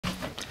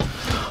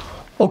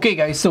Okay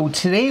guys, so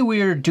today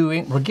we're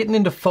getting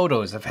into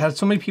photos. I've had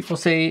so many people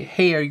say,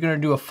 hey, are you gonna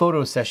do a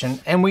photo session?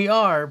 And we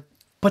are,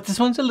 but this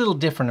one's a little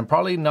different and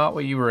probably not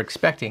what you were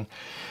expecting.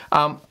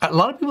 A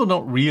lot of people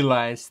don't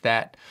realize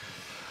that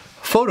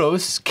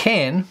photos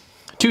can,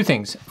 two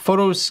things.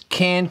 Photos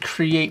can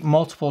create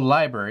multiple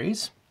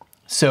libraries.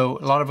 So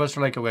a lot of us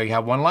are like, well, you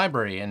have one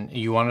library and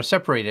you want to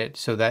separate it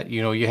so that,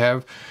 you know, you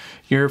have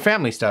your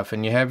family stuff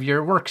and you have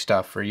your work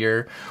stuff or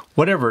your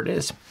whatever it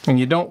is. And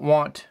you don't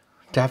want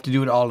to have to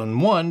do it all in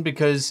one,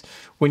 because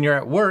when you're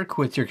at work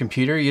with your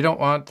computer, you don't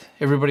want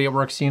everybody at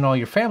work seeing all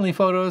your family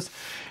photos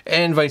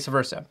and vice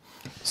versa.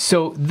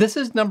 So this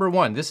is number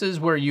one. This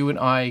is where you and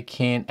I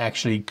can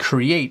actually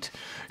create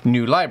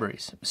new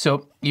libraries.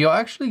 So you'll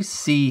actually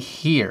see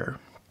here,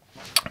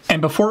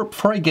 and before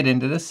I get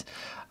into this,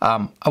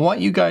 I want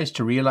you guys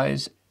to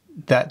realize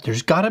that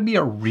there's got to be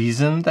a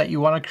reason that you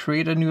want to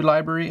create a new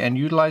library and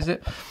utilize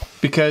it,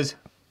 because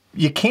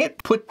you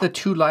can't put the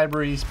two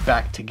libraries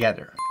back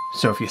together.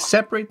 So if you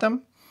separate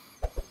them,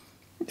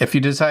 if you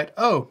decide,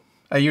 oh,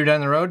 a year down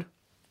the road,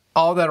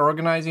 all that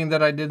organizing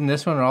that I did in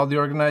this one and all the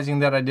organizing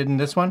that I did in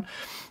this one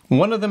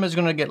of them is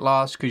going to get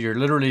lost because you're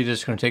literally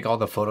just going to take all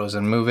the photos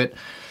and move it.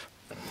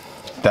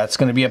 That's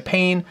going to be a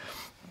pain.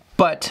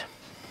 But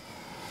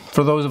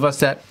for those of us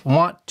that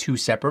want two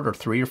separate or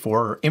three or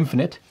four or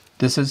infinite,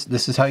 this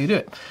is how you do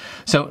it.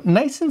 So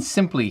nice and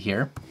simply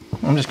here,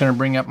 I'm just going to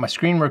bring up my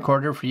screen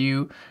recorder for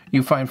you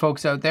fine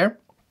folks out there.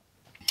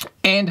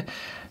 And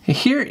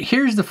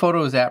here's the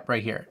Photos app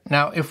right here.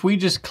 Now, if we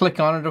just click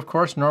on it, of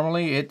course,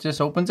 normally it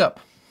just opens up.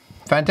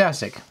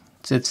 Fantastic.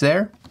 It's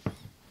there.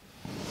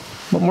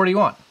 What more do you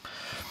want?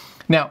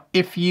 Now,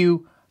 if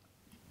you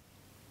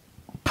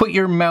put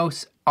your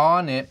mouse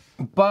on it,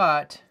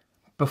 but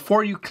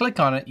before you click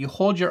on it, you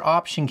hold your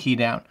Option key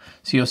down.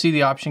 So you'll see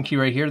the Option key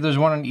right here. There's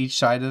one on each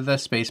side of the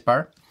space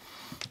bar.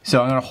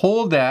 So I'm going to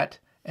hold that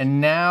and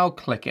now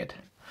click it.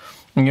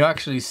 And you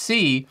actually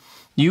see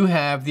you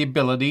have the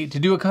ability to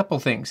do a couple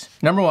things.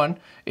 Number one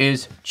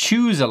is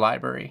choose a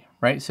library,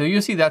 right? So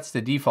you'll see that's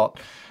the default.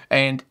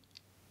 And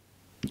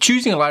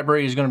choosing a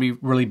library is going to be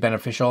really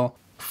beneficial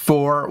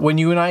for when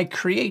you and I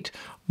create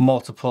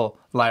multiple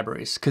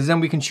libraries, because then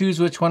we can choose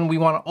which one we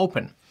want to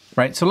open,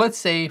 right? So let's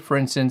say, for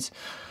instance,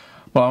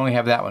 well, I only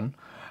have that one.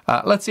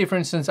 Let's say, for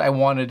instance, I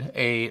wanted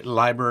a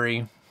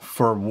library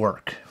for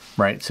work,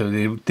 right? So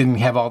they didn't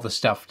have all the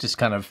stuff just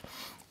kind of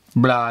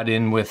blah'd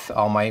in with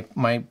all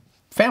my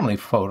family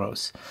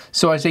photos.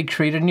 So I say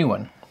create a new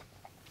one.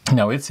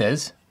 Now it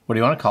says, what do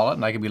you want to call it?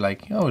 And I could be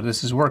like, oh,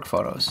 this is work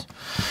photos,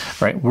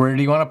 right? Where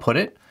do you want to put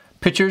it?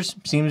 Pictures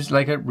seems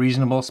like a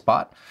reasonable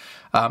spot.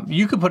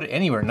 You could put it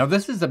anywhere. Now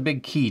this is a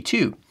big key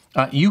too.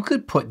 You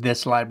could put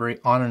this library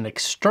on an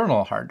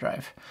external hard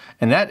drive.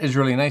 And that is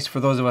really nice for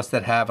those of us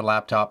that have a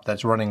laptop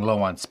that's running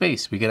low on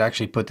space. We could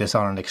actually put this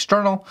on an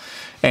external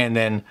and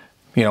then,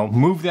 you know,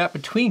 move that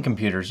between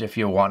computers if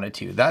you wanted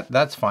to.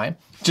 That's fine.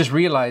 Just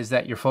realize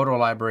that your photo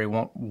library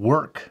won't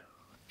work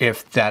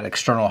if that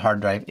external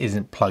hard drive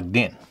isn't plugged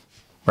in,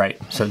 right?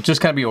 So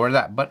just kind of be aware of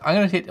that. But I'm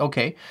going to hit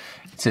OK.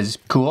 It says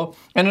cool.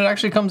 And it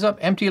actually comes up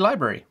empty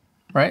library,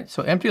 right?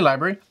 So empty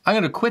library. I'm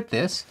going to quit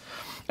this.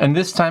 And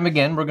this time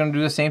again, we're going to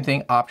do the same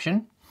thing,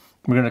 Option.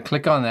 We're going to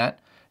click on that.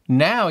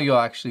 Now you'll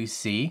actually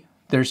see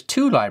there's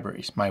two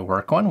libraries. My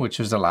work one, which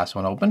was the last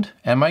one opened,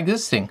 and my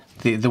existing,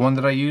 the one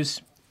that I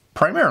use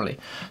primarily.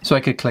 So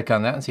I could click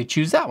on that and say,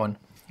 choose that one.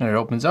 And it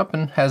opens up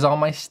and has all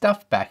my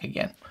stuff back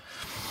again.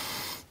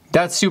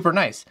 That's super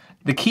nice.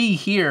 The key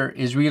here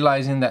is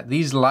realizing that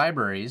these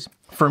libraries,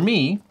 for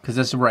me, because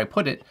this is where I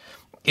put it,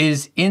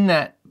 is in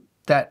that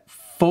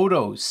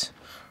photos.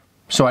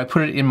 So I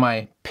put it in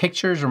my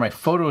pictures or my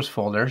photos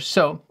folder.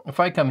 So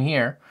if I come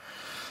here,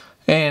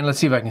 and let's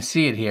see if I can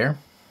see it here.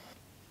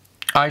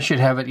 I should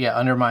have it, yeah,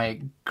 under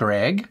my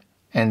Greg.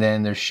 And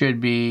then there should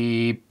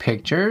be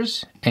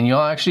pictures, and you'll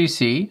actually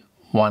see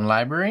one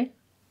library,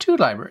 two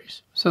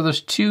libraries. So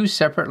there's two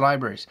separate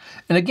libraries.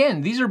 And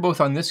again, these are both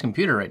on this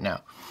computer right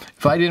now.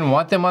 If I didn't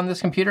want them on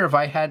this computer, if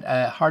I had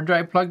a hard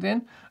drive plugged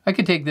in, I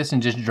could take this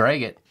and just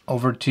drag it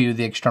over to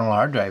the external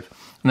hard drive.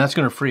 And that's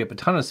going to free up a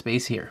ton of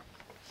space here.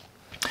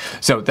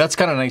 So that's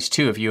kind of nice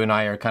too if you and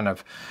I are kind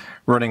of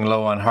running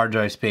low on hard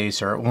drive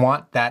space or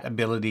want that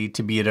ability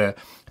to be able to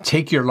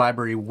take your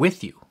library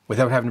with you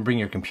without having to bring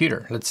your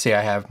computer. Let's say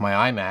I have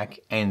my iMac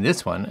and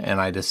this one, and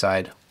I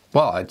decide,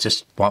 well, I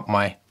just want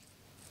my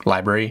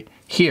library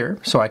here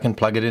so I can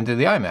plug it into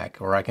the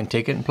iMac, or I can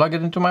take it and plug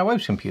it into my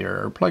wife's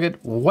computer, or plug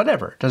it,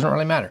 whatever. It doesn't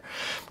really matter.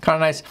 Kind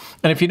of nice.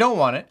 And if you don't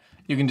want it,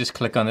 you can just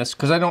click on this,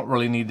 because I don't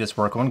really need this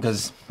work one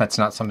because that's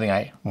not something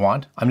I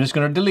want. I'm just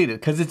going to delete it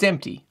because it's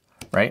empty,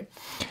 right?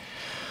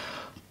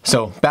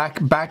 So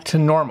back to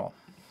normal.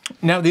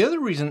 Now, the other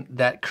reason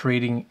that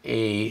creating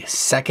a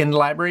second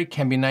library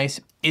can be nice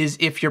is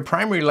if your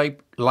primary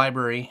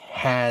library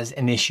has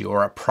an issue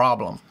or a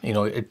problem. You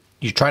know,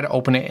 you try to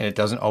open it and it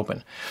doesn't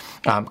open.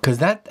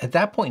 Because at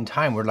that point in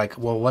time, we're like,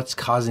 well, what's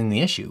causing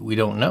the issue? We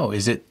don't know.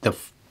 Is it the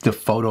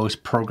Photos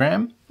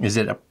program? Is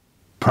it a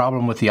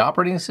problem with the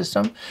operating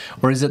system,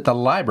 or is it the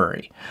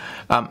library?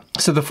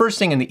 So the first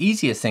thing and the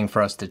easiest thing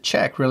for us to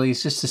check really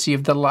is just to see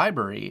if the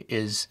library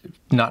is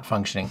not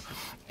functioning.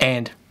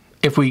 And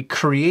if we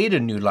create a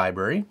new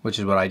library, which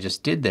is what I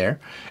just did there,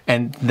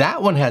 and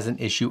that one has an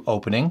issue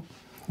opening,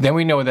 then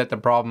we know that the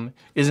problem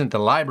isn't the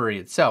library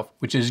itself,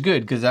 which is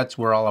good because that's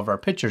where all of our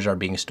pictures are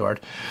being stored.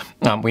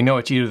 We know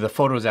it's either the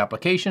Photos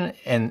application,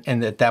 and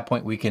at that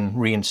point we can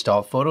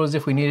reinstall Photos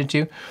if we needed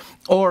to,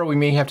 or we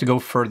may have to go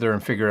further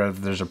and figure out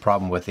if there's a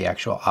problem with the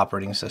actual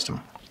operating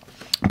system.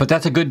 But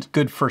that's a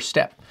good first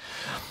step.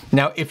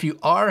 Now, if you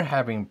are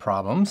having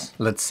problems,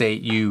 let's say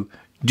you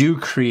do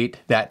create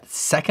that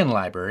second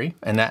library,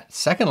 and that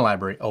second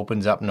library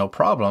opens up no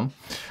problem,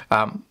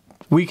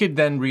 we could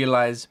then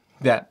realize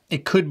that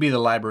it could be the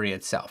library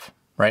itself,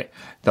 right?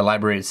 The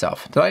library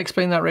itself. Did I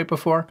explain that right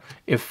before?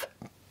 If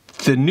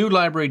the new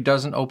library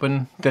doesn't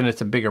open, then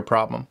it's a bigger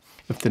problem.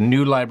 If the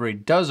new library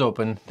does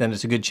open, then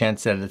it's a good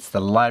chance that it's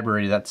the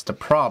library that's the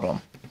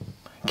problem.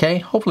 Okay,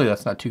 hopefully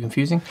that's not too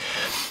confusing.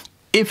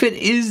 If it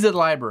is the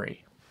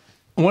library,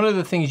 one of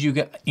the things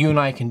you and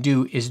I can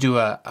do is do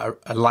a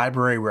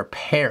library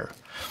repair.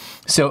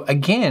 So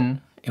again,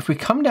 if we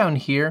come down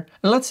here,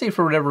 and let's say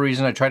for whatever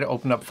reason I try to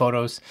open up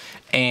Photos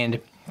and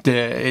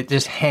it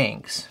just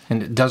hangs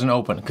and it doesn't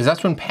open, because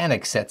that's when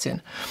panic sets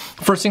in.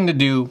 First thing to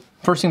do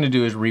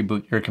is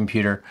reboot your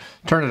computer,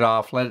 turn it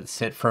off, let it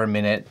sit for a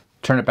minute,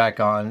 turn it back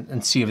on,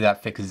 and see if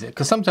that fixes it.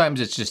 Because sometimes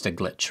it's just a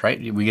glitch,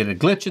 right? We get a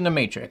glitch in the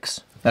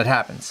matrix. That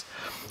happens.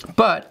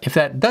 But if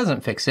that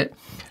doesn't fix it,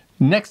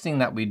 next thing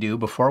that we do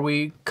before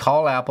we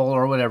call Apple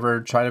or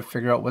whatever, try to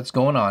figure out what's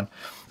going on,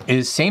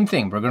 is same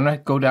thing. We're going to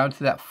go down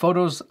to that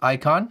Photos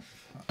icon.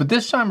 But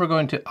this time we're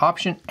going to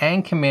Option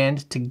and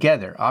Command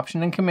together,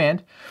 Option and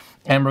Command,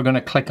 and we're going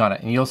to click on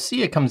it. And you'll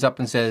see it comes up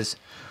and says,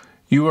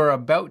 you are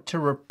about to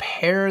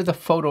repair the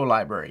photo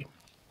library.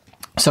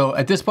 So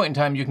at this point in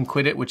time, you can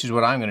quit it, which is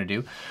what I'm going to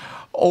do,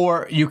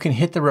 or you can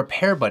hit the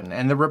repair button,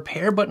 and the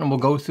repair button will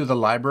go through the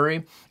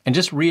library and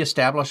just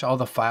reestablish all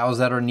the files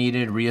that are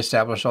needed,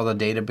 reestablish all the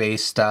database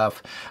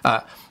stuff.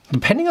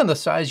 Depending on the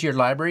size of your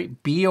library,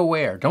 be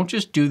aware. Don't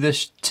just do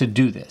this to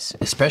do this,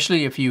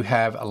 especially if you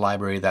have a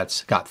library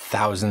that's got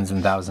thousands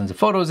and thousands of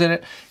photos in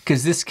it,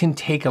 because this can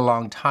take a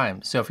long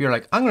time. So if you're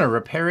like, I'm going to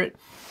repair it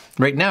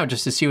right now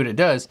just to see what it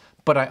does,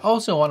 but I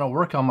also want to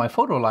work on my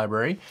photo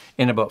library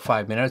in about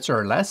 5 minutes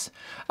or less,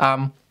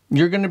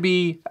 you're going to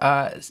be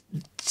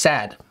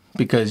sad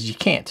because you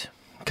can't,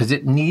 because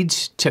it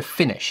needs to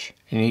finish.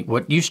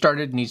 What you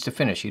started needs to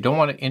finish. You don't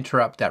want to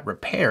interrupt that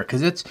repair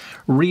because it's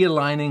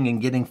realigning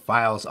and getting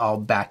files all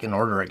back in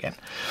order again.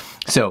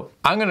 So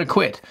I'm going to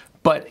quit,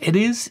 but it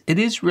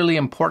is really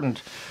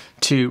important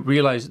to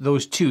realize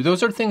those two.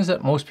 Those are things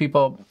that most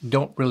people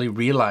don't really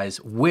realize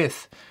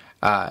with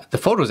the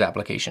Photos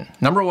application.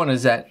 Number one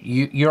is that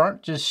you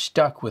aren't just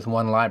stuck with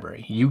one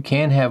library. You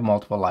can have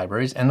multiple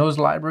libraries, and those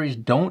libraries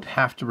don't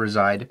have to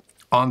reside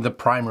on the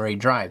primary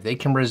drive. They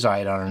can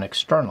reside on an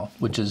external,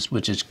 which is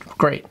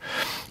great.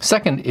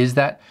 Second is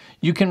that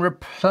you can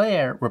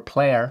repair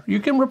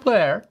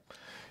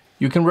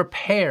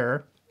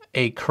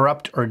a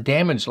corrupt or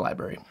damaged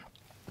library.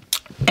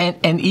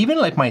 And even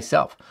like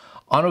myself,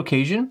 on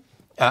occasion,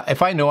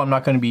 if I know I'm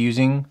not going to be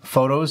using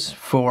Photos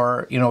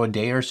for, a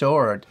day or so,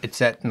 or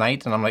it's at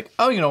night and I'm like,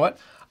 oh, you know what?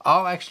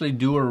 I'll actually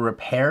do a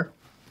repair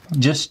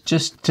just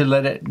to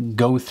let it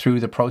go through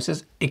the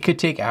process. It could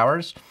take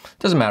hours.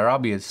 Doesn't matter. I'll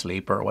be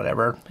asleep or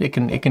whatever. It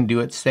can do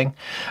its thing.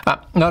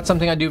 Not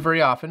something I do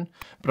very often,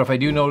 but if I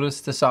do notice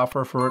the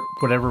software for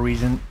whatever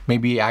reason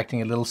maybe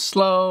acting a little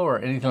slow or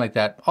anything like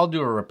that, I'll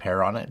do a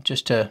repair on it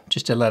just to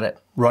let it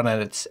run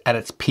at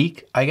its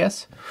peak, I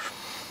guess.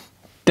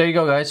 There you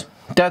go, guys.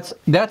 That's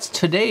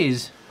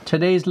today's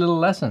little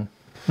lesson.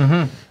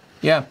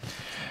 Yeah.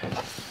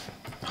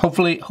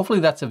 Hopefully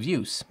that's of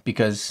use,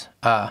 because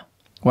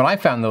when I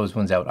found those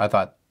ones out, I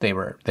thought they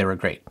were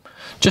great.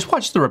 Just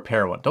watch the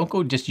repair one. Don't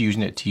go just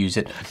using it to use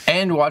it,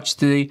 and watch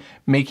the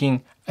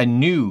making a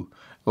new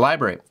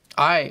library.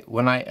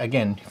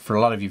 Again, for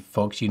a lot of you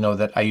folks, you know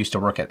that I used to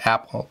work at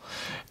Apple,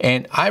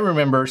 and I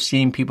remember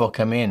seeing people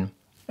come in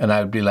and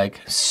I would be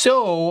like,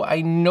 so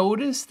I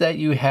noticed that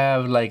you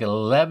have like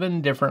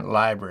 11 different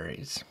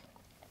libraries.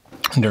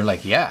 And they're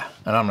like, yeah.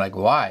 And I'm like,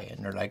 why?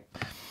 And they're like,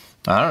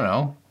 I don't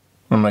know.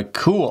 I'm like,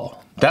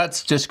 cool.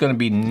 That's just going to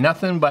be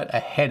nothing but a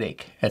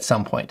headache at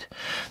some point.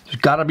 There's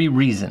got to be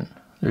reason.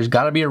 There's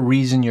got to be a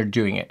reason you're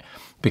doing it.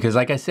 Because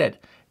like I said,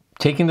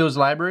 taking those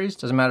libraries,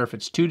 doesn't matter if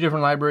it's 2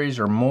 different libraries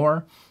or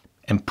more,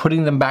 and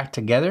putting them back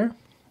together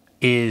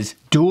is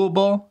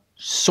doable,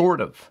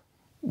 sort of.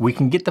 We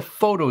can get the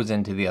photos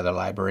into the other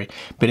library,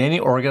 but any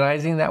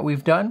organizing that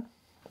we've done,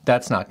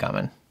 that's not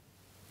coming.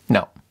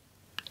 No.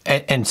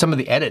 And some of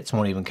the edits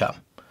won't even come.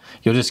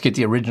 You'll just get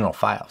the original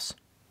files.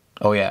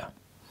 Oh yeah.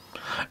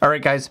 All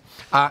right, guys.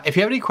 If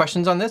you have any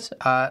questions on this,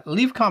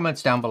 leave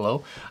comments down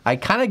below. I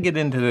kind of get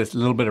into this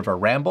little bit of a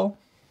ramble,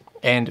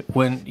 and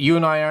when you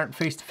and I aren't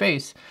face to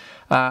face,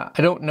 I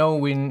don't know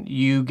when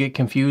you get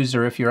confused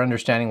or if you're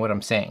understanding what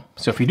I'm saying.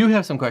 So if you do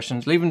have some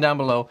questions, leave them down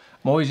below.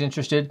 I'm always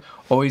interested,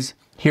 always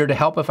here to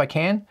help if I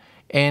can.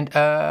 And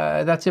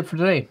that's it for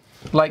today.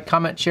 Like,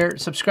 comment, share,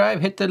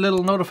 subscribe, hit the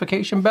little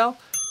notification bell,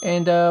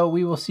 and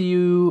we will see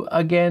you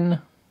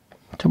again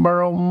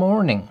tomorrow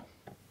morning.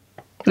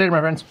 Later, my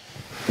friends.